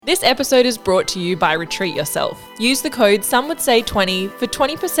This episode is brought to you by Retreat Yourself. Use the code SOMEWOULDSAY20 for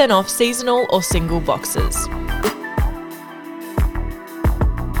 20% off seasonal or single boxes.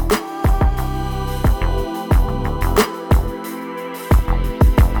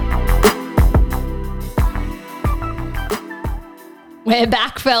 We're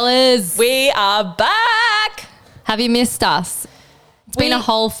back, fellas. We are back! Have you missed us? It's been a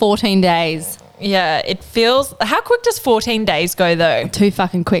whole 14 days. Yeah, it feels... How quick does 14 days go though? Too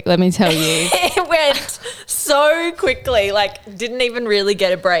fucking quick, let me tell you. It went so quickly, like didn't even really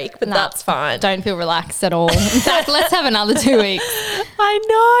get a break, but that's fine. Don't feel relaxed at all. In fact, let's have another 2 weeks.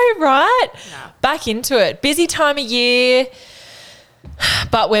 I know, right? No. Back into it. Busy time of year,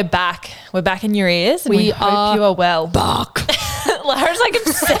 but we're back. We're back in your ears and we hope you are well. Back. Laura's like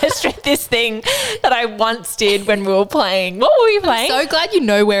obsessed with this thing that I once did when we were playing. What were we playing? I'm so glad you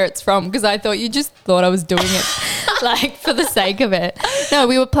know where it's from because I thought you just thought I was doing it like for the sake of it. No,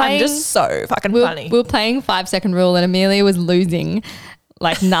 we were playing. I'm just so fucking funny. We were playing 5 second rule and Amelia was losing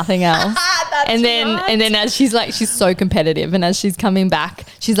like nothing else. And then as she's so competitive and as she's coming back,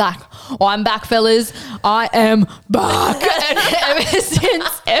 she's like, "Oh, I'm back, fellas. I am back." And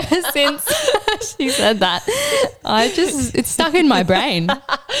ever since she said that, it's stuck in my brain.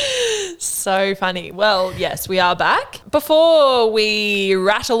 So funny. Well, yes, we are back. Before we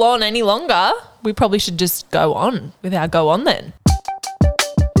rattle on any longer, we probably should just go on with our go on then.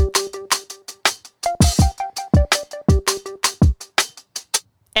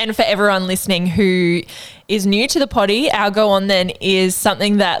 And for everyone listening who is new to the potty, our go on then is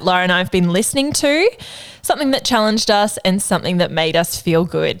something that Laura and I have been listening to, something that challenged us and something that made us feel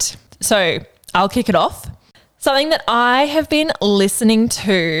good. So I'll kick it off. Something that I have been listening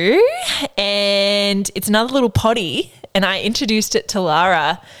to, and it's another little potty, and I introduced it to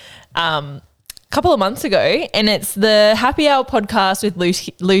Lara a couple of months ago, and it's the Happy Hour podcast with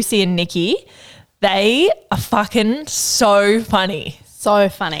Lucy and Nikki. They are fucking so funny. So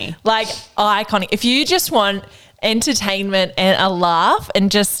funny. Like iconic. If you just want entertainment and a laugh and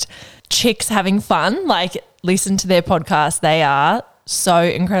just chicks having fun, like listen to their podcast. They are so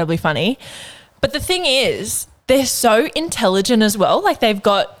incredibly funny. But the thing is, they're so intelligent as well. Like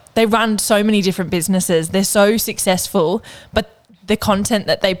they run so many different businesses. They're so successful, but the content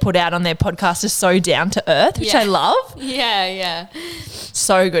that they put out on their podcast is so down to earth, which I love. Yeah.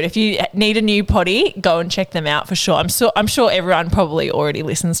 So good. If you need a new potty, go and check them out for sure. I'm sure everyone probably already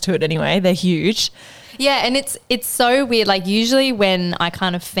listens to it anyway. They're huge. Yeah, and it's so weird. Like usually when I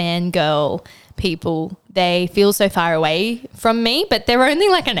kind of fangirl people, they feel so far away from me, but they're only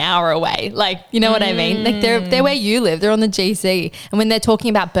like an hour away. Like, you know what I mean? Like they're where you live. They're on the GC. And when they're talking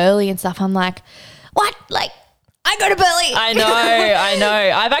about Burleigh and stuff, I'm like, what? Like, I go to Burleigh. I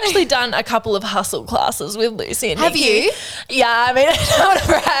know. I've actually done a couple of hustle classes with Lucy and Have Nikki. you? Yeah, I mean, I don't want to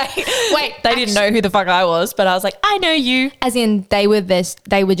brag. Wait, they didn't know who the fuck I was, but I was like, I know you. As in they were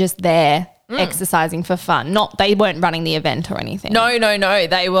just there exercising for fun. They weren't running the event or anything. No.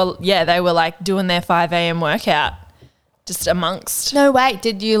 They were like doing their 5 a.m. workout just amongst. No, wait.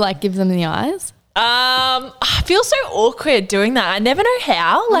 Did you like give them the eyes? I feel so awkward doing that. I never know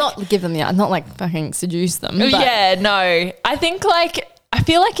how. Like, not give them the eyes, not like fucking seduce them. But. Yeah, no. I think I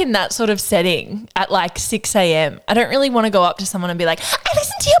feel like in that sort of setting at like 6 a.m, I don't really want to go up to someone and be like, I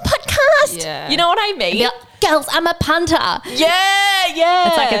listen to your podcast. Yeah. You know what I mean? Girls, I'm a punter. Yeah.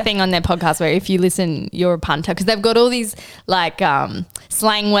 It's like a thing on their podcast where if you listen, you're a punter because they've got all these like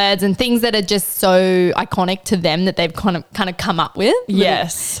slang words and things that are just so iconic to them that they've kind of come up with.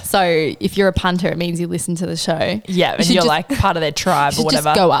 Yes. So if you're a punter, it means you listen to the show. Yeah, and you're like part of their tribe or whatever.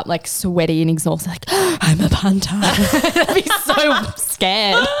 Just go up like sweaty and exhausted, like I'm a punter. I'd be so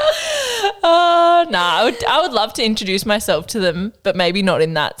scared. Oh no, I would love to introduce myself to them, but maybe not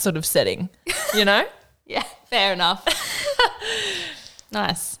in that sort of setting. You know? Yeah, fair enough.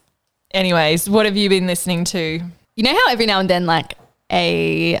 Nice. Anyways, what have you been listening to? You know how every now and then like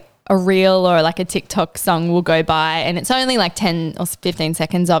a reel or like a TikTok song will go by and it's only like 10 or 15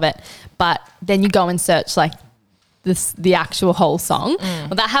 seconds of it, but then you go and search like the actual whole song. Well,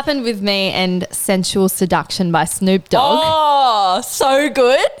 that happened with me and Sensual Seduction by Snoop Dogg. Oh, so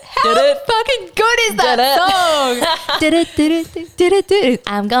good. How fucking good is that song?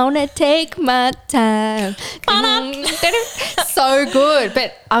 I'm gonna take my time. So good.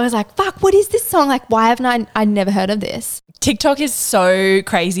 But I was like, fuck, what is this song? Like, why haven't I never heard of this? TikTok is so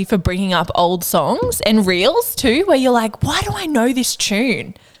crazy for bringing up old songs and reels too, where you're like, why do I know this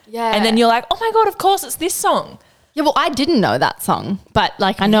tune? Yeah. And then you're like, oh my God, of course it's this song. Yeah, well, I didn't know that song, but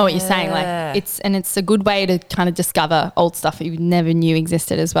like I know what you're saying. Yeah. Like it's a good way to kind of discover old stuff that you never knew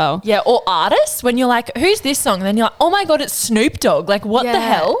existed as well. Yeah, or artists when you're like, who's this song? And then you're like, oh my God, it's Snoop Dogg. Like, what the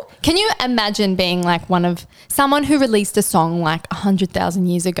hell? Can you imagine being like someone who released a song like 100,000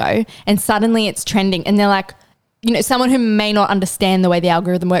 years ago and suddenly it's trending and they're like, you know, someone who may not understand the way the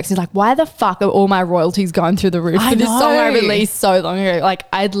algorithm works is like, why the fuck are all my royalties going through the roof for this song I released so long ago? Like,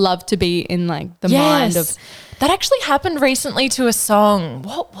 I'd love to be in like the mind of. That actually happened recently to a song.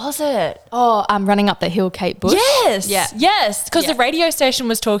 What was it? Oh, Running Up the Hill, Kate Bush. Yes. Yeah. Yes. Because the radio station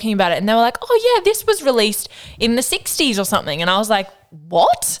was talking about it and they were like, oh yeah, this was released in the 60s or something. And I was like,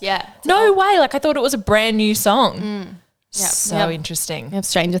 what? Yeah. No way. Like I thought it was a brand new song. Yep. So interesting. We have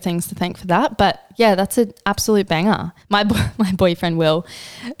Stranger Things to thank for that. But yeah, that's an absolute banger. My boyfriend Will,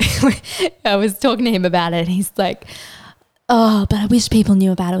 I was talking to him about it and he's like, oh, but I wish people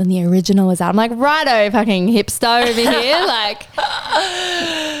knew about it when the original was out. I'm like, righto, fucking hipster over here. Like,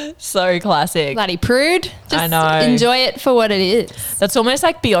 so classic. bloody prude. Just I know. enjoy it for what it is. That's almost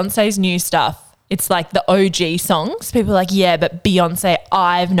like Beyonce's new stuff. It's like the OG songs. People are like, yeah, but Beyonce,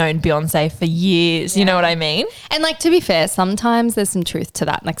 I've known Beyonce for years. You know what I mean? And like, to be fair, sometimes there's some truth to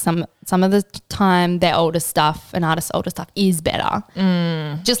that. Like some of the time their older stuff, an artist's older stuff is better.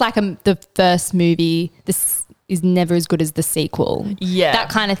 Just like the first movie, this is never as good as the sequel. Yeah. That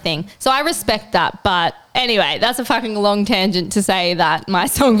kind of thing. So I respect that. But anyway, that's a fucking long tangent to say that my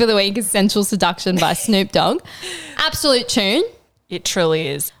song for the week is Sensual Seduction by Snoop Dogg. Absolute tune. It truly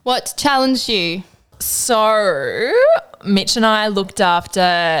is. What challenged you? So Mitch and I looked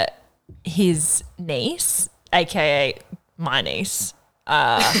after his niece, aka my niece.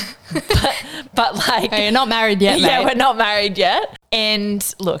 But like, Oh, you're not married yet, mate. yeah, we're not married yet.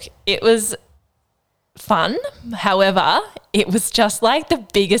 And look, it was fun. However, it was just like the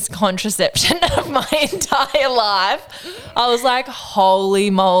biggest contraception of my entire life. I was like, holy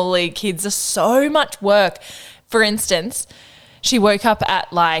moly, kids are so much work. For instance, she woke up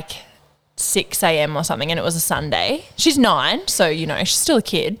at like 6 a.m. or something and it was a Sunday. She's 9, so, you know, she's still a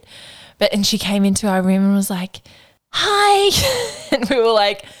kid. And she came into our room and was like, hi. And we were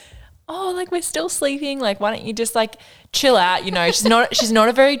like, oh, like we're still sleeping. Like, why don't you just like chill out? You know, she's not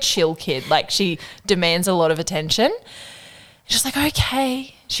a very chill kid. Like she demands a lot of attention. She's like,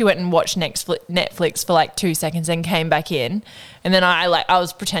 okay. She went and watched Netflix for like 2 seconds and came back in. And then I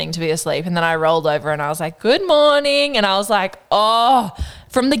was pretending to be asleep and then I rolled over and I was like, good morning. And I was like, oh,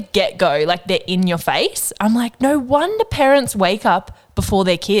 from the get-go, like they're in your face. I'm like, no wonder parents wake up before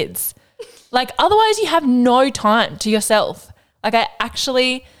their kids. Like otherwise you have no time to yourself. Like I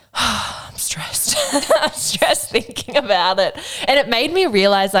actually, I'm stressed. I'm stressed thinking about it. And it made me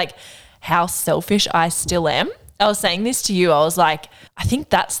realize like how selfish I still am. I was saying this to you. I was like, I think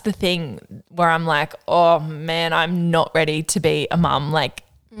that's the thing where I'm like, oh man, I'm not ready to be a mum, like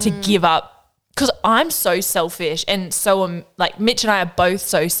to give up. Because I'm so selfish and so like Mitch and I are both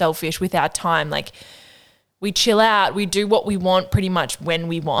so selfish with our time. Like we chill out, we do what we want pretty much when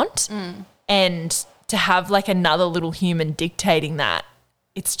we want. And to have like another little human dictating that,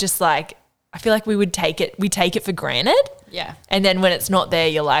 it's just like, I feel like we take it for granted. Yeah. And then when it's not there,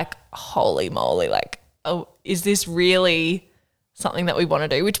 you're like, holy moly, like, oh, is this really something that we want to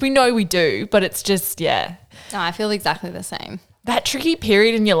do? Which we know we do, but it's just, yeah. No, I feel exactly the same. That tricky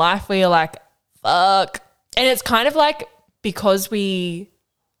period in your life where you're like, fuck. And it's kind of like because we've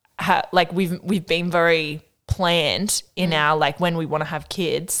been very planned in our like when we want to have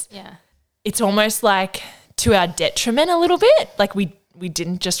kids. Yeah. It's almost like to our detriment a little bit. Like we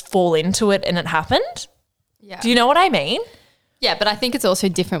didn't just fall into it and it happened. Yeah. Do you know what I mean? Yeah, but I think it's also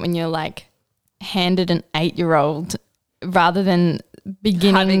different when you're like handed an 8-year-old rather than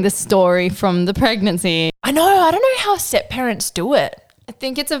beginning the story from the pregnancy. I know. I don't know how step parents do it. I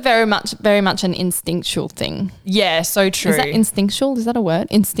think it's a very much an instinctual thing. Yeah, so true. Is that instinctual? Is that a word?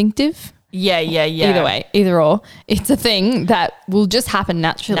 Instinctive? Yeah. Either way, either or. It's a thing that will just happen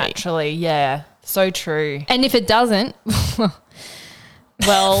naturally. Naturally, yeah. So true. And if it doesn't,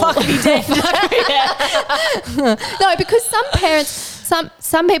 well, Fuck me dead. no, because some parents,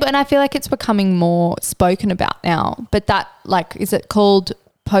 some people, and I feel like it's becoming more spoken about now, but that like, is it called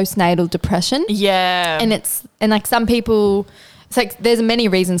postnatal depression? Yeah. And like some people, it's like there's many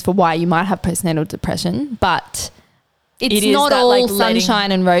reasons for why you might have postnatal depression, but it's not that, all like,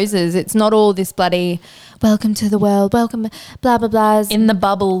 sunshine and roses. It's not all this bloody welcome to the world, welcome blah blah blah in the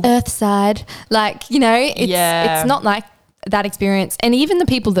bubble, earth side. Like, you know, it's not like that experience. And even the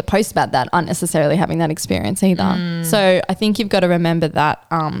people that post about that aren't necessarily having that experience either. So I think you've got to remember that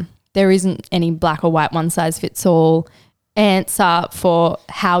there isn't any black or white one size fits all answer for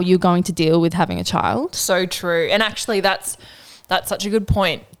how you're going to deal with having a child. So true. And actually that's such a good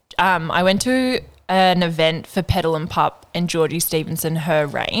point. I went to an event for Petal and Pup and Georgie Stevenson, her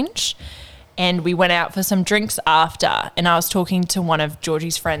range, and we went out for some drinks after, and I was talking to one of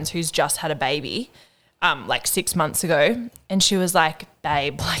Georgie's friends who's just had a baby like 6 months ago, and she was like,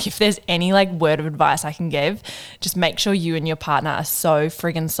 babe, like if there's any like word of advice I can give, just make sure you and your partner are so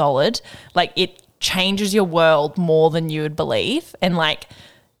friggin' solid. Like it changes your world more than you would believe, and like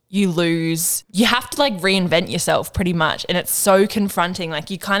you have to like reinvent yourself pretty much, and it's so confronting. Like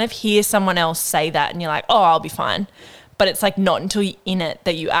you kind of hear someone else say that and you're like, oh, I'll be fine, but it's like not until you're in it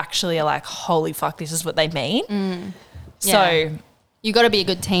that you actually are like, holy fuck, this is what they mean. So you got to be a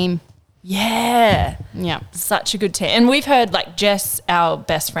good team. Yeah, Such a good team. And we've heard like Jess, our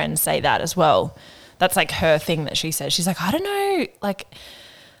best friend, say that as well. That's like her thing that she says. She's like, I don't know, like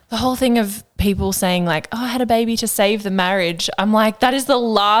the whole thing of people saying like, oh, I had a baby to save the marriage. I'm like, that is the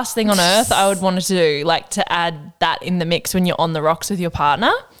last thing on earth I would want to do, like to add that in the mix when you're on the rocks with your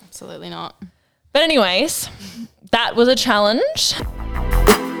partner. Absolutely not. But anyways, that was a challenge.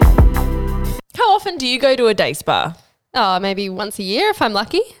 How often do you go to a day spa? Oh, maybe once a year if I'm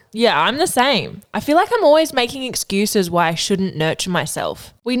lucky. Yeah, I'm the same. I feel like I'm always making excuses why I shouldn't nurture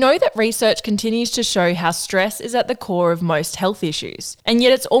myself. We know that research continues to show how stress is at the core of most health issues. And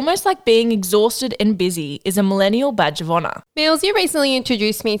yet it's almost like being exhausted and busy is a millennial badge of honour. Mills, you recently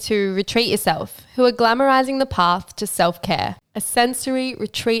introduced me to Retreat Yourself, who are glamorizing the path to self-care. A sensory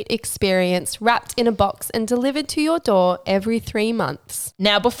retreat experience wrapped in a box and delivered to your door every 3 months.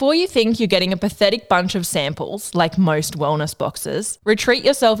 Now, before you think you're getting a pathetic bunch of samples, like most wellness boxes, Retreat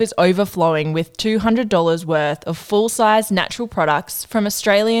Yourself is overflowing with $200 worth of full-size natural products from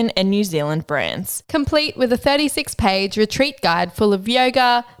Australian and New Zealand brands. Complete with a 36-page retreat guide full of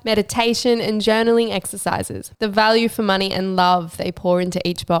yoga, meditation and journaling exercises. The value for money and love they pour into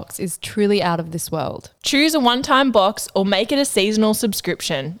each box is truly out of this world. Choose a one-time box or make it a seasonal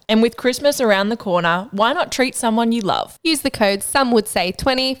subscription. And with Christmas around the corner, why not treat someone you love? Use the code some would say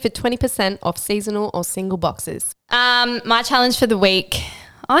 20 for 20% off seasonal or single boxes. My challenge for the week,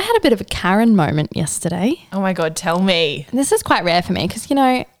 I had a bit of a Karen moment yesterday. Oh my God, tell me. And this is quite rare for me because, you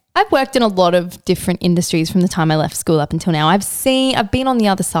know, I've worked in a lot of different industries from the time I left school up until now. I've been on the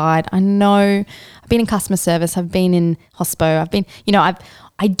other side. I know I've been in customer service. I've been in hospo. I've been, you know,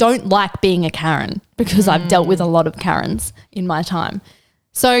 I don't like being a Karen because I've dealt with a lot of Karens in my time.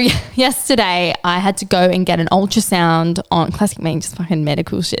 So yesterday I had to go and get an ultrasound on classic me, just fucking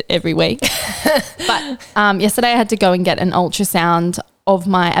medical shit every week. But yesterday I had to go and get an ultrasound of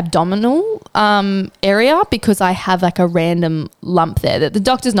my abdominal area because I have like a random lump there that the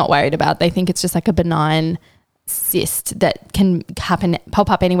doctor's not worried about. They think it's just like a benign cyst that can pop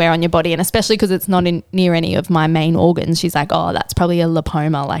up anywhere on your body, and especially because it's not near any of my main organs. She's like, oh, that's probably a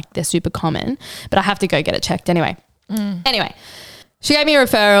lipoma, like they're super common, but I have to go get it checked anyway. Anyway, she gave me a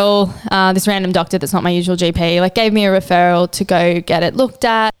referral, this random doctor that's not my usual GP, like gave me a referral to go get it looked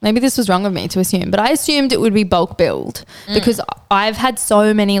at. Maybe this was wrong of me to assume, but I assumed it would be bulk billed because I've had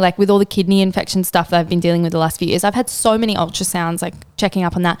so many, like with all the kidney infection stuff that I've been dealing with the last few years, I've had so many ultrasounds, like checking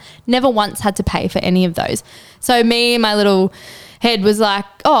up on that. Never once had to pay for any of those. So me, my little head was like,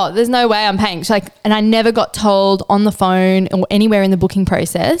 oh, there's no way I'm paying. She's like, and I never got told on the phone or anywhere in the booking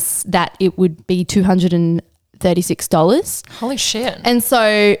process that it would be $236. Holy shit. And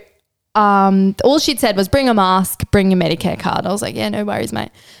so all she'd said was bring a mask, bring your Medicare card. I was like, yeah, no worries, mate.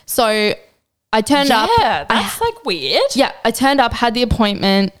 So I turned up. Yeah, that's like weird. Yeah, I turned up, had the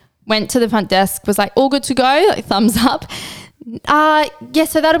appointment, went to the front desk, was like, all good to go, like thumbs up. Yeah,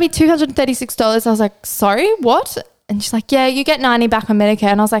 so that'll be $236. I was like, sorry, what? And she's like, yeah, you get 90 back on Medicare.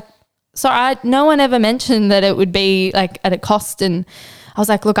 And I was like, sorry, no one ever mentioned that it would be like at a cost. And I was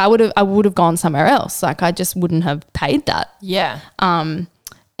like, look, I would have gone somewhere else. Like I just wouldn't have paid that. Yeah.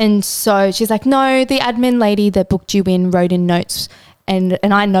 And so she's like, no, the admin lady that booked you in wrote in notes. And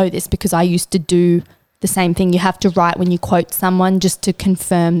I know this because I used to do the same thing. You have to write when you quote someone just to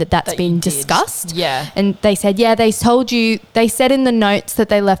confirm that that's been discussed. Yeah. And they said, yeah, they told you, they said in the notes that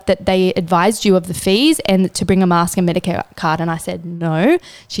they left that they advised you of the fees and to bring a mask and Medicare card. And I said, no.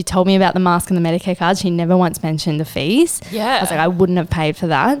 She told me about the mask and the Medicare card. She never once mentioned the fees. Yeah. I was like, I wouldn't have paid for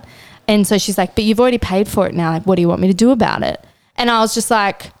that. And so she's like, but you've already paid for it now. Like, what do you want me to do about it? And I was just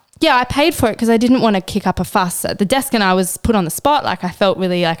like, yeah, I paid for it because I didn't want to kick up a fuss at the desk, and I was put on the spot. Like I felt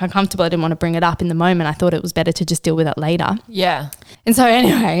really like uncomfortable. I didn't want to bring it up in the moment. I thought it was better to just deal with it later. Yeah. And so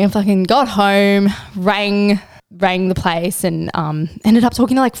anyway, I fucking got home, rang rang the place and ended up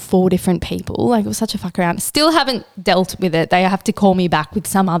talking to like 4 different people. Like it was such a fuck around. Still haven't dealt with it. They have to call me back with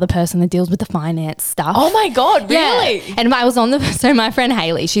some other person that deals with the finance stuff. Oh my God, really? Yeah. And I was on so my friend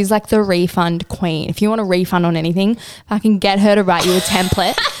Hayley, she's like the refund queen. If you want a refund on anything, if I can get her to write you a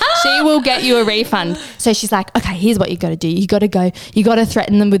template, she will get you a refund. So she's like, okay, here's what you got to do. You got to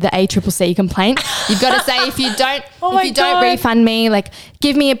threaten them with the ACCC complaint. You've got to say, if you don't refund me, like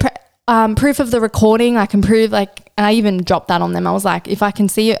give me a proof of the recording. I can prove, like, and I even dropped that on them. I was like, if I can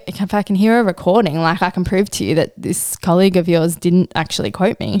hear a recording, like I can prove to you that this colleague of yours didn't actually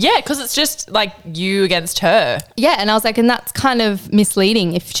quote me. Yeah, because it's just like you against her. Yeah, and I was like, and that's kind of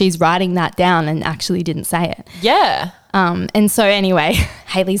misleading if she's writing that down and actually didn't say it. Yeah. And so anyway,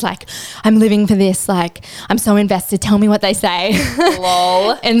 Hayley's like, I'm living for this. Like, I'm so invested. Tell me what they say.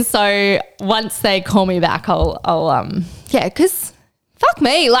 Lol. And so once they call me back, because fuck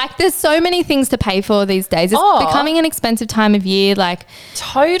me. Like, there's so many things to pay for these days. It's becoming an expensive time of year. Like,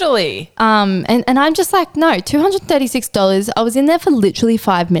 totally. And I'm just like, no, $236. I was in there for literally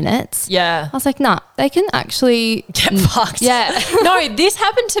 5 minutes. Yeah. I was like, nah, they can actually get fucked. Yeah. No, this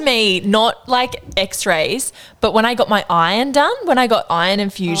happened to me, not like x-rays, but when I got my iron done, when I got iron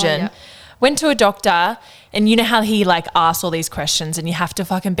infusion, went to a doctor, and you know how he like asks all these questions and you have to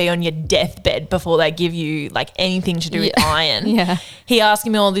fucking be on your deathbed before they give you like anything to do with iron. Yeah. He asked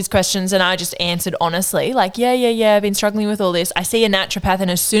me all these questions and I just answered honestly, like, yeah, I've been struggling with all this. I see a naturopath, and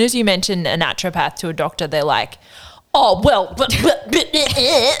as soon as you mention a naturopath to a doctor, they're like, oh, well, but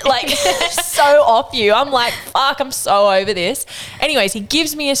like so off you. I'm like, fuck, I'm so over this. Anyways, he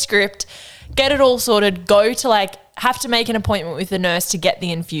gives me a script, get it all sorted, go to like, have to make an appointment with the nurse to get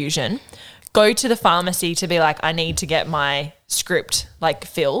the infusion, go to the pharmacy to be like, I need to get my script like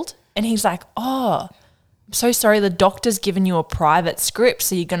filled. And he's like, oh, I'm so sorry, the doctor's given you a private script,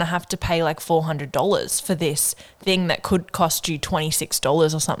 so you're going to have to pay like $400 for this thing that could cost you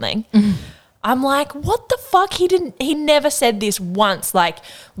 $26 or something. Mm-hmm. I'm like, what the fuck? He never said this once. Like,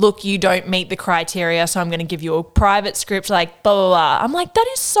 look, you don't meet the criteria, so I'm going to give you a private script, like blah, blah, blah. I'm like, that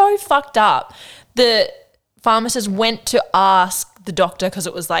is so fucked up. The pharmacist went to ask the doctor, because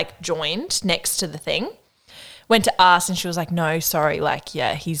it was like joined next to the thing, went to ask, and she was like, no, sorry, like,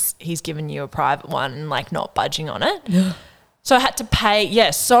 yeah, he's given you a private one and like not budging on it. Yeah. So I had to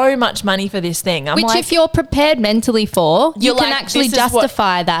pay, so much money for this thing. Which like, if you're prepared mentally for, you can like, actually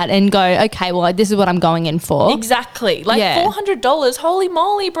justify that and go, okay, well, this is what I'm going in for. Exactly. Like $400, holy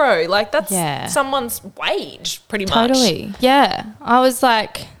moly, bro. Like that's someone's wage pretty much. Totally. Yeah. I was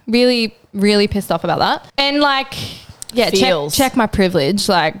like really, really pissed off about that. And like, yeah, check my privilege.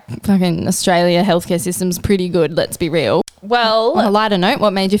 Like fucking Australia healthcare system's pretty good, let's be real. Well, on a lighter note,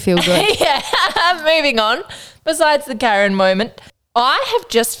 what made you feel good? Moving on. Besides the Karen moment, I have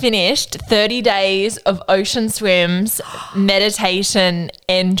just finished 30 days of ocean swims, meditation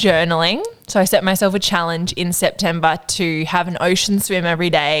and journaling. So I set myself a challenge in September to have an ocean swim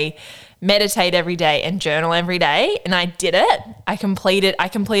every day, meditate every day and journal every day. And I did it. I completed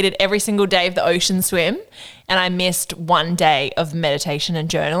every single day of the ocean swim, and I missed 1 day of meditation and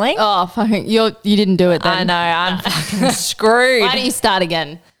journaling. Oh, fucking, you didn't do it then. I know, I'm fucking screwed. Why don't you start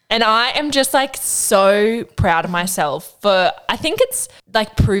again? And I am just like so proud of myself for, I think it's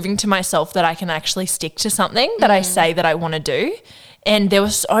like proving to myself that I can actually stick to something that I say that I want to do. And there were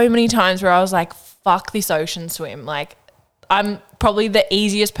so many times where I was like, fuck this ocean swim. Like, I'm probably the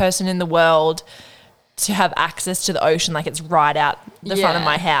easiest person in the world to have access to the ocean. Like, it's right out the front of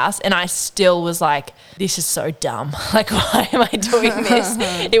my house. And I still was like, this is so dumb. Like, why am I doing this?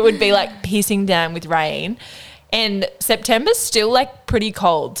 It would be like pissing down with rain. And September's still like pretty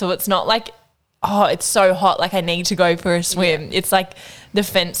cold. So it's not like, oh, it's so hot, like I need to go for a swim. Yeah. It's like the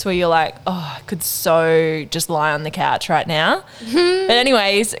fence where you're like, oh, I could so just lie on the couch right now. Mm-hmm. But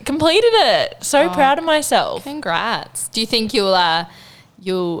anyways, completed it. So proud of myself. Congrats. Do you think are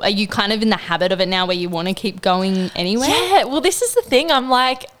you kind of in the habit of it now where you want to keep going anyway? Yeah, well, this is the thing. I'm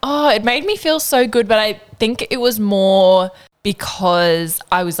like, oh, it made me feel so good, but I think it was more because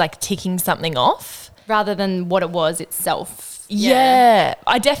I was like ticking something off. Rather than what it was itself. Yeah.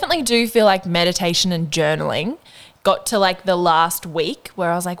 I definitely do feel like meditation and journaling got to like the last week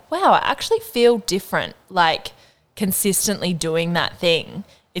where I was like, wow, I actually feel different, like consistently doing that thing.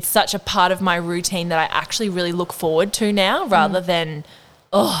 It's such a part of my routine that I actually really look forward to now rather than,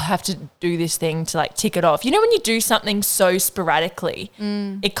 I have to do this thing to like tick it off. You know, when you do something so sporadically,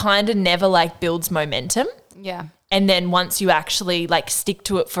 it kind of never like builds momentum. Yeah. And then once you actually like stick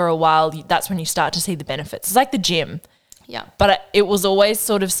to it for a while, that's when you start to see the benefits. It's like the gym. Yeah. But it was always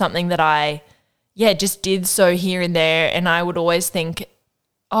sort of something that I, just did so here and there. And I would always think,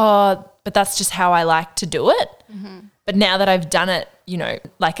 oh, but that's just how I like to do it. But now that I've done it, you know,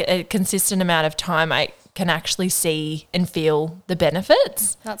 like a consistent amount of time, I can actually see and feel the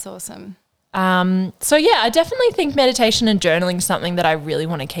benefits. That's awesome. So yeah, I definitely think meditation and journaling is something that I really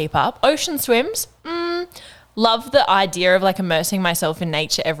want to keep up. Ocean swims, love the idea of like immersing myself in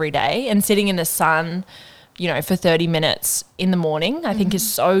nature every day and sitting in the sun, you know, for 30 minutes in the morning, I think is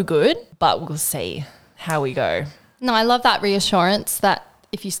so good, but we'll see how we go. No, I love that reassurance that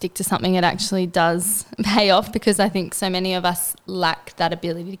if you stick to something, it actually does pay off, because I think so many of us lack that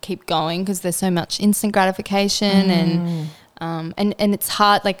ability to keep going because there's so much instant gratification and it's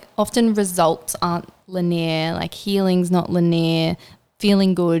hard. Like often results aren't linear, like healing's not linear,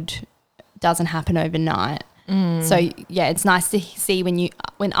 feeling good doesn't happen overnight. So yeah, it's nice to see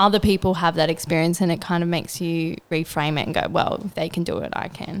when other people have that experience, and it kind of makes you reframe it and go, well, if they can do it, I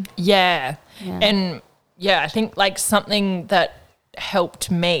can. Yeah. And yeah, I think like something that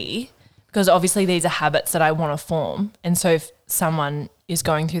helped me, because obviously these are habits that I want to form. And so if someone is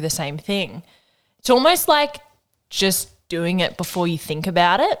going through the same thing, it's almost like just doing it before you think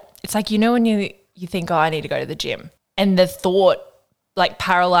about it. It's like, you know, when you think, oh, I need to go to the gym, and the thought like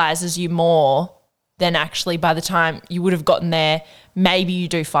paralyzes you more than actually by the time you would have gotten there, maybe you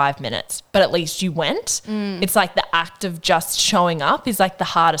do 5 minutes, but at least you went. It's like the act of just showing up is like the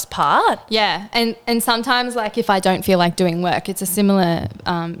hardest part. Yeah. And sometimes like if I don't feel like doing work, it's a similar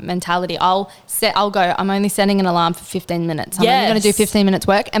mentality. I'll go, I'm only setting an alarm for 15 minutes. I'm only going to do 15 minutes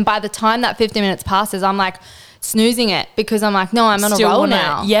work. And by the time that 15 minutes passes, I'm like snoozing it, because I'm like, no, I'm on a roll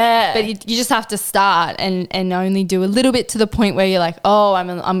now. Yeah. But you just have to start and only do a little bit to the point where you're like, oh,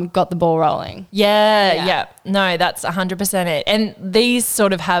 I'm got the ball rolling. Yeah. No, that's 100% it. And these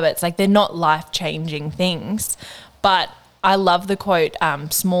sort of habits, like they're not life-changing things, but I love the quote,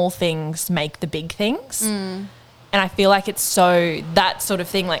 small things make the big things. And I feel like it's so that sort of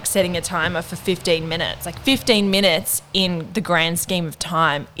thing, like setting a timer for 15 minutes. Like 15 minutes in the grand scheme of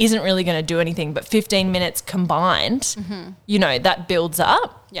time isn't really going to do anything, but 15 minutes combined, you know, that builds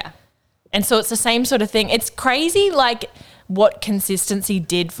up. Yeah. And so it's the same sort of thing. It's crazy like what consistency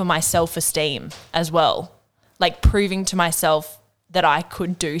did for my self-esteem as well. Like proving to myself that I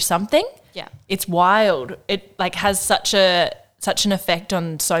could do something. Yeah. It's wild. It like has such an effect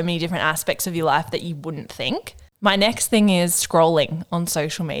on so many different aspects of your life that you wouldn't think. My next thing is scrolling on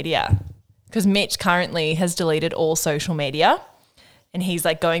social media, because Mitch currently has deleted all social media and he's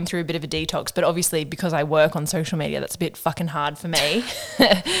like going through a bit of a detox. But obviously because I work on social media, that's a bit fucking hard for me.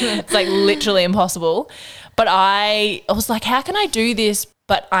 It's like literally impossible. But I was like, how can I do this?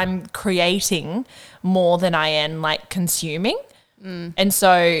 But I'm creating more than I am like consuming. And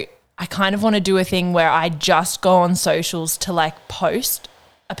so I kind of want to do a thing where I just go on socials to like post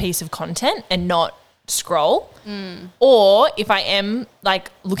a piece of content and not scroll. Or if I am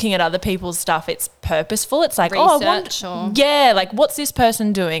like looking at other people's stuff, it's purposeful. It's like, research like what's this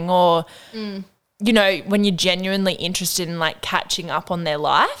person doing? Or, you know, when you're genuinely interested in like catching up on their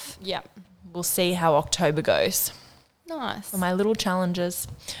life. Yeah. We'll see how October goes. Nice. For my little challenges.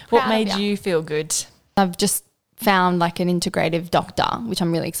 What made you feel good? I've just found like an integrative doctor, which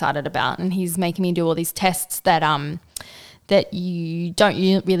I'm really excited about. And he's making me do all these tests that you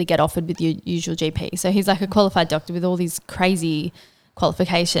don't really get offered with your usual GP. So he's like a qualified doctor with all these crazy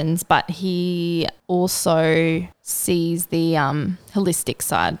qualifications, but he also sees the holistic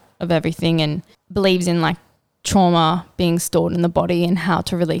side of everything and believes in like trauma being stored in the body and how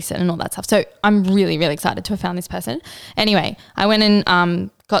to release it and all that stuff. So I'm really, really excited to have found this person. Anyway, I went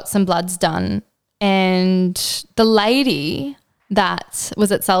and got some bloods done, and the lady that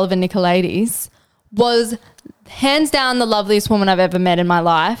was at Sullivan Nicolaides was hands down the loveliest woman I've ever met in my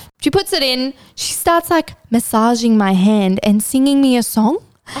life. She puts it in, she starts like massaging my hand and singing me a song.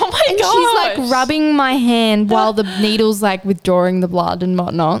 Oh my gosh. She's like rubbing my hand while the needle's like withdrawing the blood and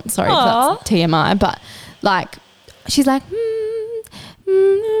whatnot. Sorry if that's TMI, but like she's like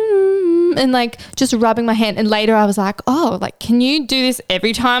and like just rubbing my hand. And later I was like, oh, like, can you do this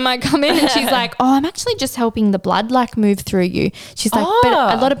every time I come in? And she's like, oh, I'm actually just helping the blood like move through you. She's like, but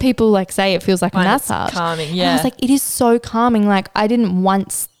a lot of people like say it feels like a massage. Calming, yeah. And I was like, it is so calming. Like I didn't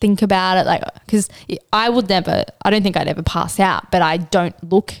once think about it, like, because I don't think I'd ever pass out, but I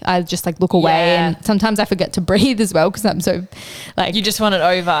just like look away. And sometimes I forget to breathe as well because I'm so like. You just want it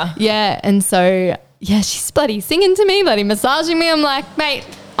over. Yeah. And so, yeah, she's bloody singing to me, bloody massaging me. I'm like, mate,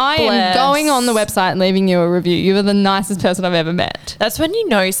 I am going on the website and leaving you a review. You are the nicest person I've ever met. That's when you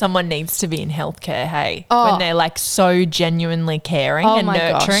know someone needs to be in healthcare, hey? When they're like so genuinely caring and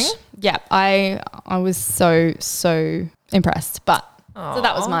nurturing. Gosh. Yeah, I was so impressed. But so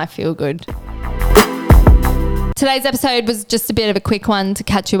that was my feel good. Today's episode was just a bit of a quick one to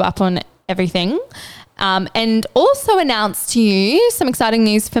catch you up on everything. And also announce to you some exciting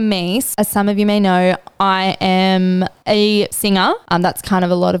news for me. As some of you may know, I am a singer. That's kind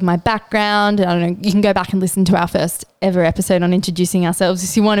of a lot of my background. I don't know, you can go back and listen to our first ever episode on introducing ourselves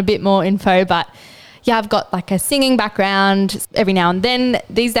if you want a bit more info, but yeah, I've got like a singing background. Every now and then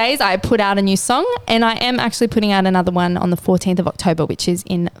these days I put out a new song, and I am actually putting out another one on the 14th of October, which is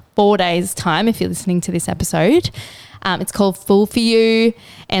in 4 days' time if you're listening to this episode. It's called Fool For You,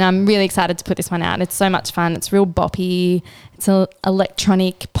 and I'm really excited to put this one out. It's so much fun. It's real boppy. It's an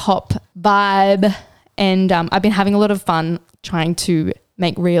electronic pop vibe, and I've been having a lot of fun trying to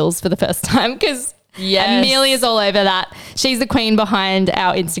make reels for the first time because Amelia's all over that. She's the queen behind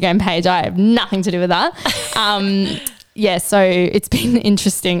our Instagram page. I have nothing to do with that. So it's been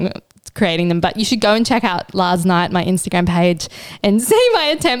interesting creating them, but you should go and check out Lars Night, my Instagram page, and see my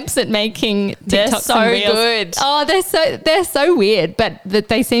attempts at making TikToks. They're so and reels. good. Oh, they're so weird, but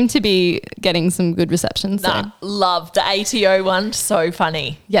they seem to be getting some good reception. So. Loved the ATO one. So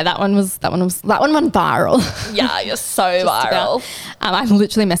funny. Yeah, that one went viral. Yeah, you're so viral. I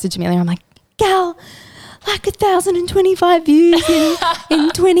literally messaged Amelia. I'm like, gal, like 1,025 views in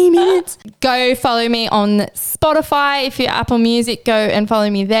 20 minutes. Go follow me on Spotify. If you're Apple Music, go and follow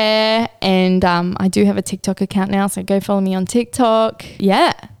me there. And I do have a TikTok account now, so go follow me on TikTok.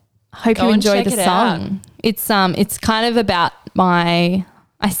 Yeah. Hope you enjoy the song. It's kind of about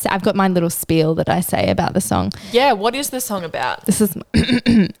I've got my little spiel that I say about the song. Yeah, what is the song about? This is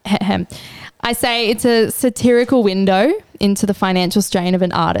I say it's a satirical window into the financial strain of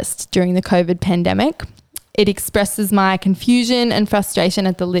an artist during the COVID pandemic. It expresses my confusion and frustration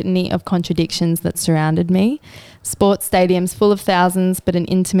at the litany of contradictions that surrounded me. Sports stadiums full of thousands, but an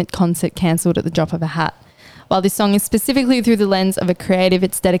intimate concert cancelled at the drop of a hat. While this song is specifically through the lens of a creative,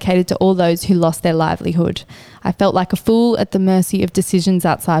 it's dedicated to all those who lost their livelihood. I felt like a fool at the mercy of decisions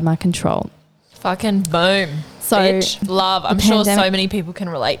outside my control. Fucking boom. So bitch, love. I'm sure so many people can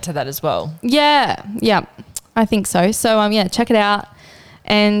relate to that as well. Yeah, I think so. So check it out,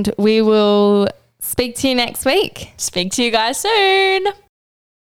 and we will speak to you next week. Speak to you guys soon.